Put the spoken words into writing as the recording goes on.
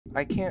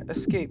I can't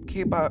escape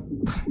K-pop.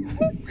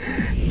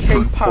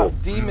 K-pop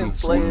demon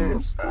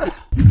slayers.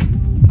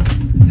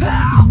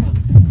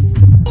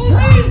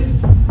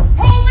 Police!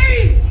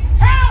 Police!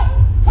 Help!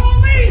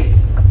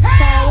 Police!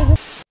 Help!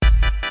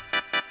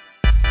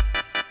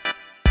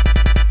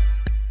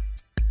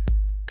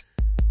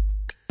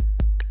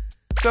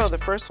 So the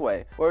first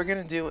way, what we're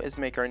gonna do is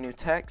make our new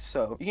text.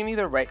 So you can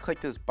either right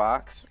click this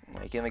box,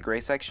 like in the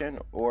gray section,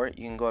 or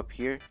you can go up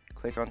here,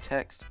 click on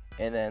text,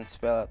 and then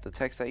spell out the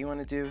text that you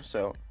wanna do.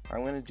 So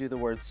I'm gonna do the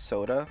word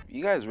soda.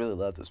 You guys really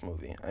love this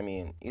movie. I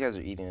mean, you guys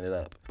are eating it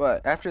up.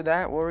 But after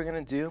that, what we're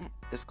gonna do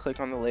is click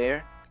on the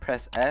layer,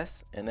 press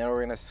S, and then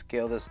we're gonna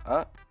scale this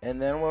up.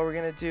 And then what we're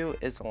gonna do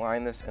is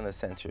align this in the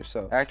center.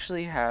 So I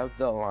actually have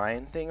the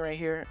align thing right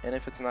here, and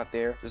if it's not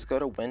there, just go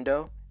to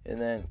window, and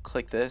then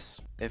click this.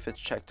 If it's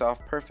checked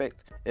off,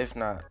 perfect. If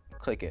not,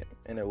 click it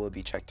and it will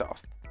be checked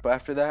off. But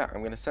after that,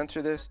 I'm gonna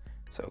center this.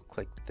 So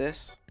click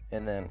this,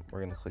 and then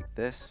we're gonna click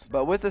this.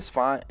 But with this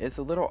font, it's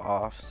a little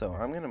off, so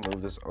I'm gonna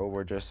move this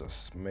over just a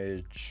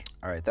smidge.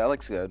 All right, that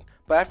looks good.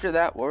 But after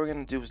that, what we're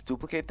gonna do is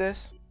duplicate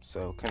this.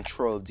 So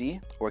Control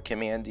D or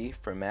Command D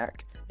for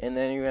Mac. And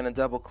then you're gonna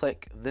double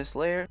click this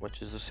layer,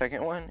 which is the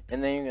second one,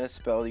 and then you're gonna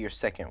spell your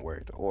second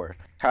word, or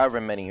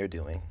however many you're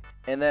doing.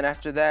 And then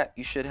after that,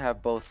 you should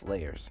have both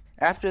layers.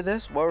 After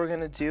this, what we're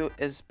gonna do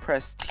is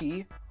press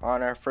T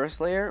on our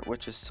first layer,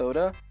 which is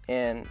soda,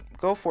 and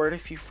go forward a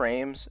few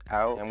frames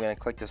out. I'm gonna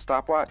click the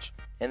stopwatch,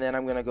 and then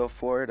I'm gonna go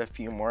forward a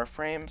few more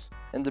frames.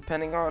 And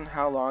depending on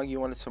how long you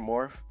want it to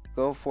morph,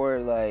 go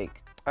forward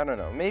like, I don't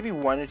know, maybe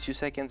 1 or 2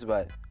 seconds,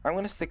 but I'm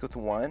gonna stick with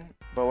 1.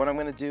 But what I'm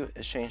gonna do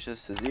is change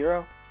this to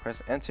 0,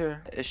 press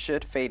enter, it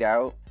should fade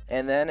out.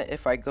 And then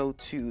if I go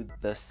to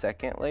the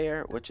second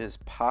layer, which is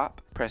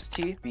pop, press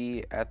T,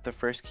 be at the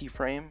first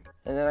keyframe.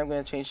 And then I'm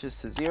gonna change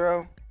this to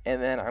 0.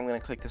 And then I'm gonna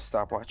click the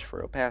stopwatch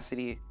for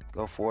opacity,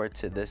 go forward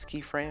to this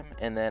keyframe,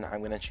 and then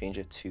I'm gonna change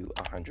it to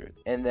 100.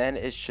 And then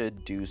it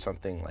should do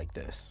something like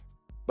this.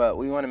 But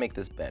we wanna make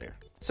this better.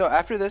 So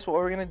after this, what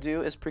we're gonna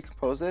do is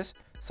pre-compose this.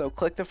 So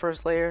click the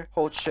first layer,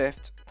 hold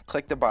shift,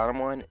 click the bottom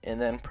one, and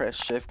then press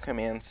shift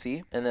command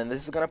C. And then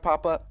this is gonna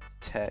pop up,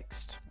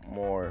 text,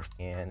 morph,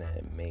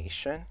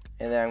 animation.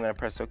 And then I'm gonna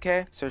press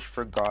OK, search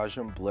for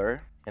Gaussian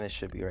blur, and it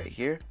should be right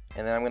here.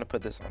 And then I'm gonna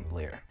put this on the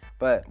layer.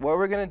 But what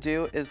we're gonna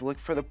do is look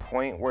for the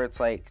point where it's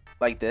like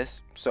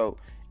this. So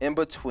in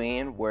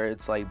between where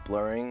it's like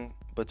blurring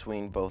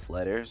between both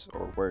letters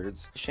or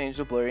words, change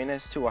the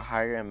blurriness to a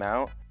higher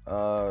amount.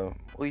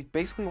 We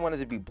basically want it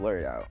to be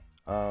blurred out.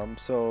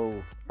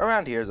 So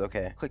around here is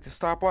okay. Click the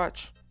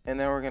stopwatch, and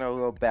then we're gonna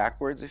go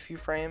backwards a few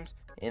frames,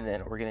 and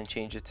then we're gonna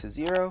change it to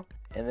 0,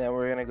 and then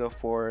we're gonna go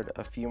forward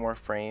a few more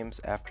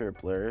frames after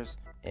it blurs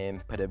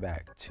and put it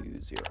back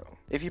to 0.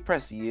 If you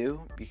press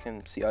U, you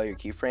can see all your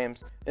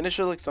keyframes, and it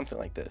should look something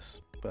like this.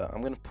 But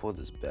I'm gonna pull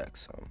this back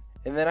some.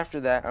 And then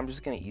after that, I'm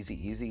just gonna easy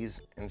ease,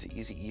 and to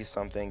easy ease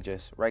something,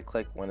 just right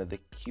click one of the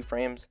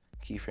keyframes,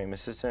 keyframe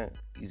assistant,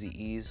 easy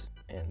ease,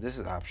 and this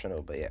is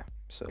optional, but yeah,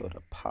 so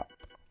it'll pop,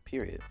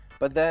 period.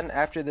 But then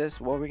after this,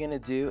 what we're gonna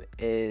do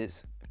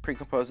is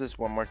pre-compose this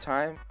one more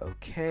time,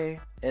 okay.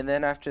 And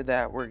then after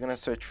that, we're gonna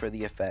search for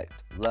the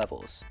effect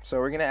levels. So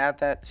we're gonna add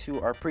that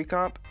to our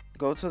pre-comp,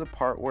 go to the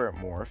part where it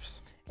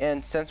morphs.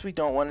 And since we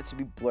don't want it to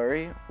be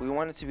blurry, we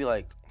want it to be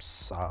like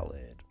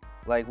solid.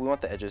 Like we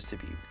want the edges to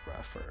be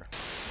rougher.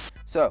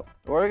 So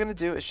what we're gonna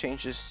do is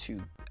change this to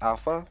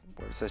alpha,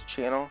 where it says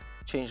channel,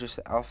 change this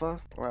to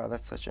alpha. Wow,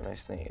 that's such a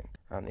nice name.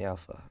 I'm the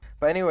alpha.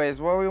 But anyways,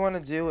 what we want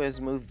to do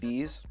is move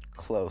these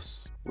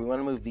close. We want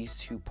to move these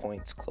 2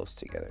 points close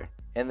together.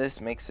 And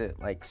this makes it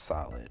like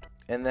solid.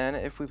 And then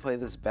if we play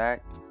this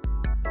back.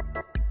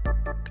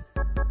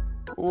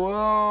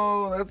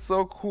 Whoa, that's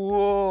so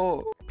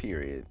cool.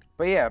 Period.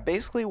 But yeah,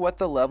 basically what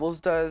the levels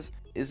does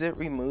is it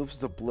removes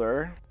the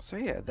blur. So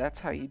yeah,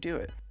 that's how you do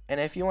it. And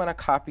if you want to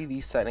copy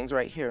these settings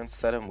right here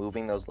instead of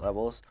moving those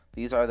levels,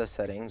 these are the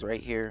settings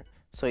right here.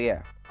 So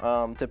yeah,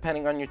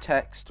 depending on your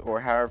text or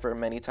however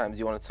many times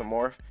you want it to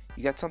morph,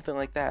 you got something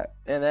like that.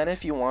 And then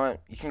if you want,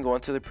 you can go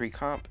into the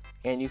pre-comp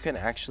and you can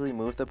actually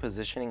move the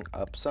positioning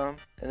up some,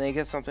 and then you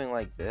get something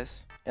like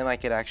this, and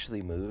like it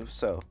actually moves.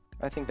 So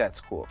I think that's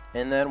cool.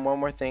 And then one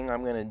more thing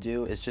I'm gonna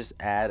do is just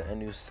add a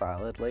new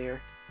solid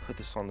layer, put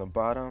this on the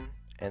bottom,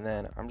 and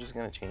then I'm just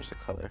gonna change the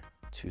color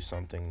to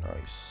something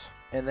nice.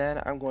 And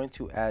then I'm going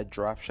to add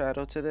drop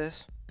shadow to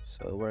this.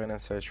 So we're gonna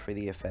search for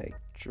the effect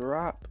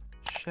drop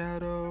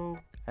shadow,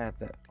 add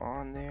that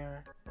on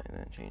there, and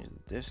then change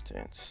the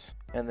distance.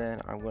 And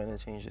then I'm going to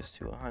change this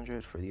to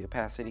 100 for the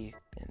opacity,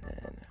 and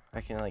then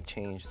I can like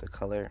change the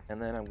color. And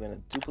then I'm going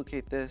to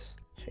duplicate this,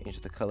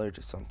 change the color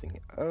to something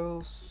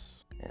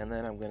else, and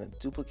then I'm going to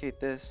duplicate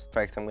this. In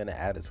fact, I'm going to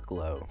add its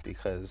glow,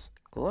 because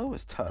glow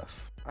is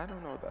tough. I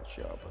don't know about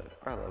y'all, but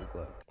I love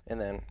glow. And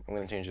then I'm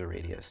going to change the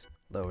radius,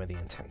 lower the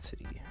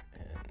intensity,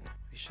 and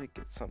we should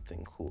get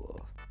something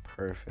cool.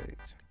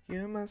 Perfect.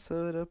 You're my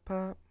soda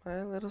pop,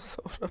 my little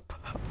soda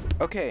pop.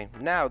 Okay,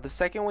 now the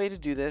second way to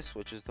do this,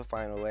 which is the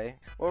final way,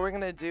 what we're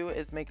gonna do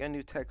is make a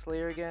new text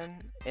layer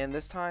again, and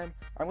this time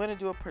I'm gonna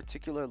do a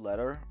particular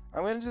letter.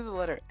 I'm gonna do the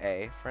letter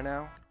A for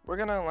now. We're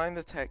gonna align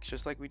the text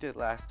just like we did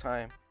last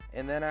time,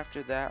 and then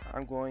after that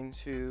I'm going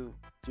to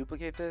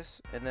duplicate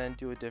this and then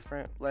do a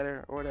different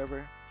letter or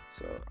whatever.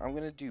 So I'm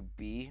gonna do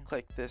B,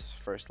 click this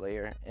first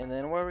layer, and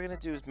then what we're gonna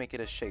do is make it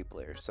a shape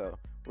layer. So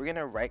we're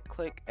gonna right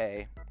click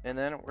A, and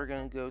then we're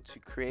gonna go to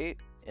create,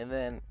 and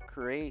then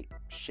create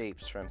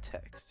shapes from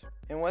text.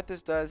 And what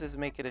this does is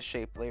make it a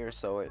shape layer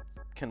so it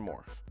can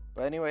morph.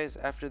 But anyways,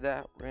 after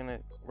that we're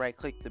gonna right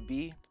click the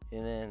B,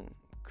 and then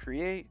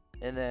create,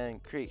 and then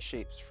create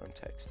shapes from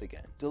text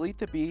again. Delete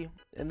the B,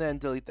 and then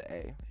delete the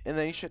A, and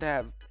then you should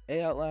have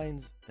A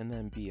outlines and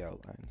then B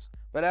outlines.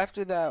 But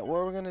after that,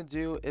 what we're gonna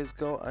do is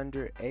go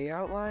under A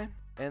outline,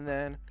 and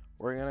then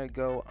we're gonna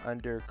go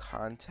under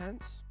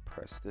contents,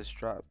 press this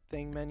drop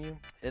thing menu,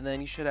 and then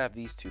you should have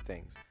these two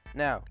things.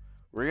 Now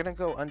we're gonna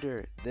go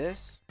under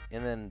this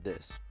and then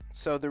this.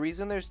 So the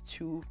reason there's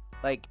two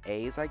like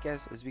A's, I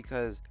guess, is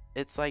because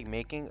it's like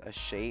making a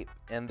shape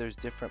and there's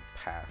different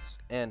paths,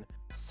 and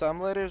some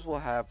letters will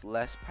have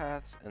less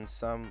paths and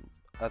some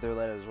other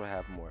letters will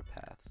have more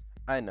paths.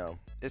 I know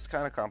it's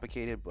kind of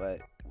complicated,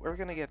 but we're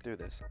gonna get through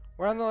this.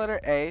 We're on the letter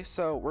A,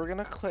 so we're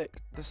gonna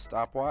click the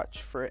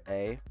stopwatch for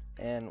A,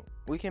 and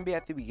we can be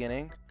at the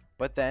beginning,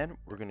 but then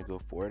we're gonna go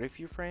forward a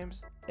few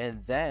frames,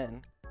 and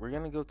then we're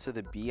gonna go to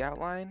the B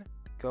outline,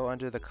 go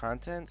under the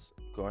contents,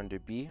 go under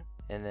B,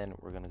 and then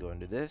we're gonna go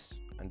under this,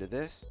 and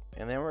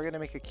then we're gonna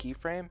make a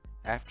keyframe.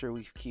 After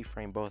we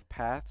keyframe both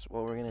paths,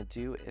 what we're gonna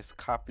do is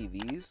copy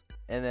these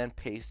and then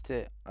paste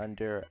it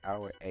under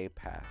our A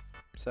path.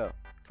 So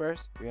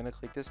first you're gonna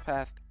click this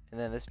path and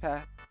then this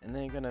path, and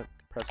then you're gonna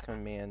press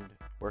Command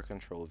or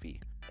Control V,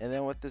 and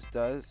then what this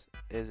does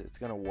is it's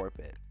gonna warp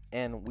it,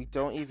 and we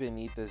don't even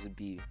need this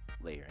B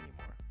layer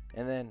anymore,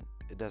 and then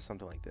it does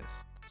something like this.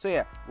 So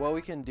yeah, what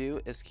we can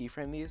do is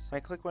keyframe these. I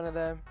click one of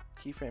them,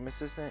 keyframe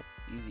assistant,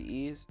 easy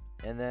ease,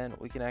 and then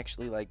we can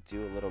actually like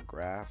do a little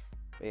graph.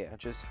 But yeah,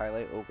 just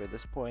highlight over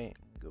this point,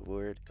 go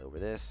forward, over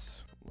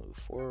this, move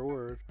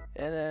forward,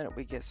 and then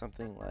we get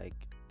something like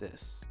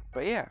this.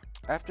 But yeah,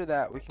 after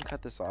that we can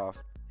cut this off,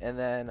 and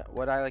then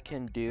what I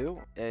can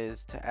do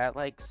is to add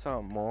like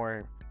some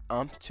more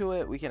to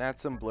it, we can add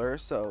some blur.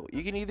 So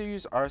you can either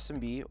use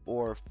RSMB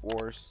or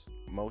force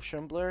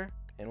motion blur,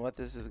 and what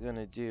this is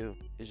gonna do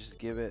is just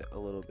give it a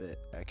little bit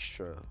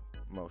extra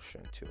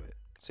motion to it.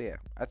 So yeah,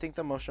 I think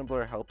the motion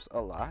blur helps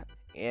a lot,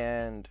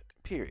 and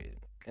period.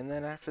 And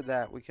then after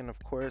that we can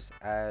of course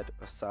add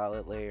a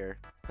solid layer,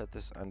 put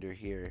this under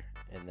here,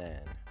 and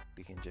then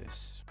we can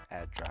just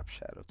add drop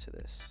shadow to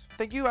this.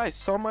 Thank you guys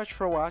so much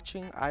for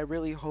watching. I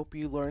really hope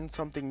you learned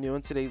something new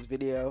in today's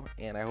video,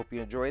 and I hope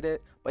you enjoyed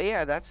it. But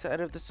yeah, that's the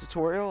end of this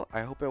tutorial.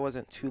 I hope it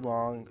wasn't too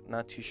long,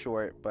 not too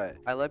short, but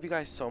I love you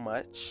guys so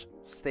much.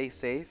 Stay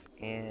safe,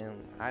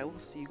 and I will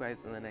see you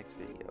guys in the next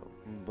video.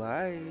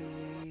 Bye.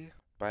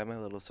 Bye, my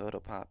little soda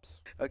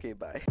pops. Okay,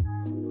 bye.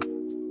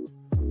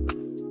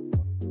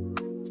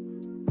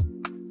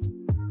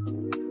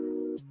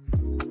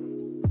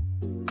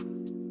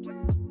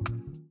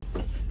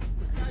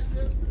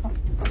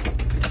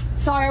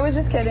 Sorry, I was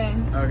just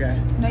kidding. Okay.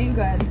 No, you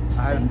good.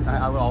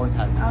 I will always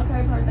have you.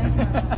 Okay, perfect. Thank you.